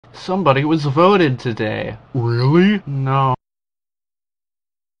Somebody was voted today. Really? No.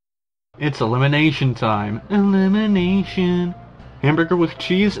 It's elimination time. Elimination. Hamburger with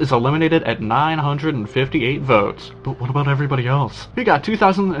cheese is eliminated at 958 votes. But what about everybody else? We got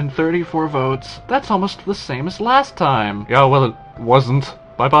 2,034 votes. That's almost the same as last time. Yeah, well, it wasn't.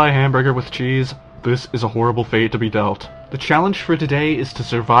 Bye-bye, hamburger with cheese. This is a horrible fate to be dealt. The challenge for today is to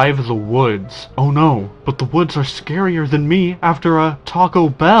survive the woods. Oh no, but the woods are scarier than me after a Taco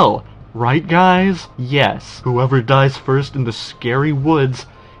Bell. Right, guys? Yes. Whoever dies first in the scary woods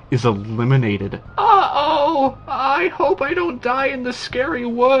is eliminated. Uh-oh! I hope I don't die in the scary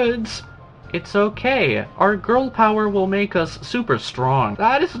woods. It's okay. Our girl power will make us super strong.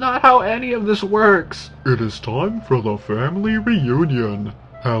 That is not how any of this works. It is time for the family reunion.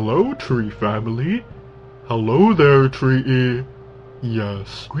 Hello, tree family. Hello there, tree.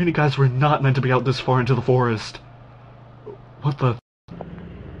 Yes. Granny guys, we're not meant to be out this far into the forest. What the...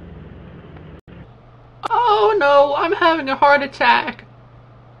 Oh no, I'm having a heart attack.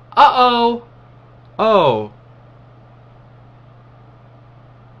 Uh-oh. Oh.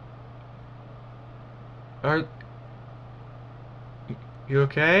 Are... You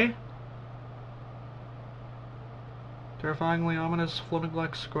okay? Terrifyingly ominous floating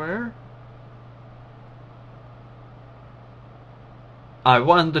black square? I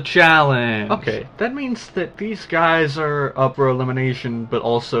won the challenge! Okay, that means that these guys are up for elimination, but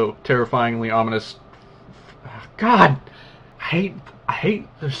also terrifyingly ominous... God! I hate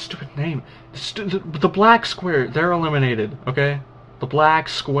their stupid name. The black square, they're eliminated, okay? The black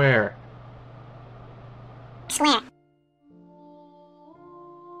square. Square.